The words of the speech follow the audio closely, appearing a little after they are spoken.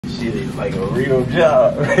shit is like a real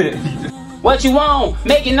job. What you want?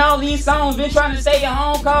 Making all these songs, been trying to stay at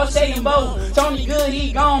home, call Shay and Bo. Tony good,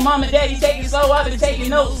 he gone, mama, daddy taking slow, I've been taking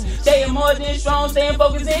notes. Staying more than strong, staying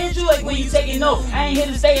focused and enjoy when you taking notes. I ain't here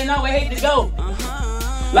to stay and I would hate to go.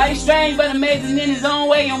 Life's strange but amazing in his own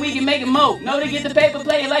way, and we can make it more. Know to get the paper,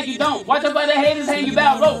 play it like you don't. Watch out for the haters, hang you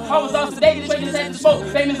about rope. I was off today, the traders had to smoke.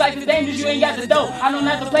 Famous life is dangerous, you ain't got the dough. I don't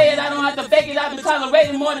have to play it, I don't have to fake it. I've been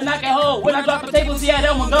tolerating more than I can hold. When I drop a table, see how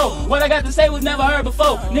that one go. What I got to say was never heard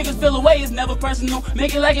before. Niggas feel away, it's never personal.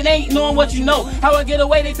 Make it like it ain't, knowing what you know. How I get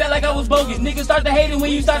away, they felt like I was bogus. Niggas start to hate it when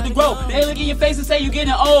you start to grow. They look in your face and say you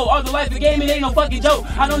getting old. All the life of gaming ain't no fucking joke.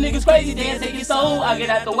 I know niggas crazy, they take it soul. I get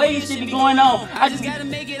out the way, shit be going on. I just gotta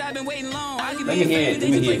make it, I've been waiting long. Let me hear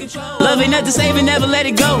it. Love ain't nothing saving, never let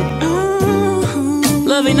it go.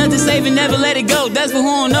 Love ain't nothing saving, never let it go. That's for who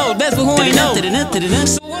don't know, that's for who ain't know.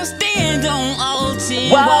 So I stand on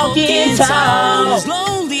Alton, walking tall. It's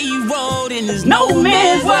lonely road and there's no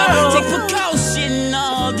man's world. Take precaution,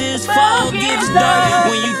 all this fog gets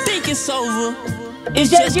dark. When you think it's over,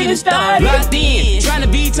 it's just getting started. Locked in, trying to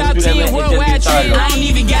be top 10 worldwide trend. I ain't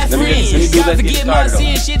even got friends. Gotta forget my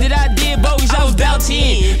sin, shit that I did, bogus, I was about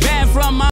 10. Bad from my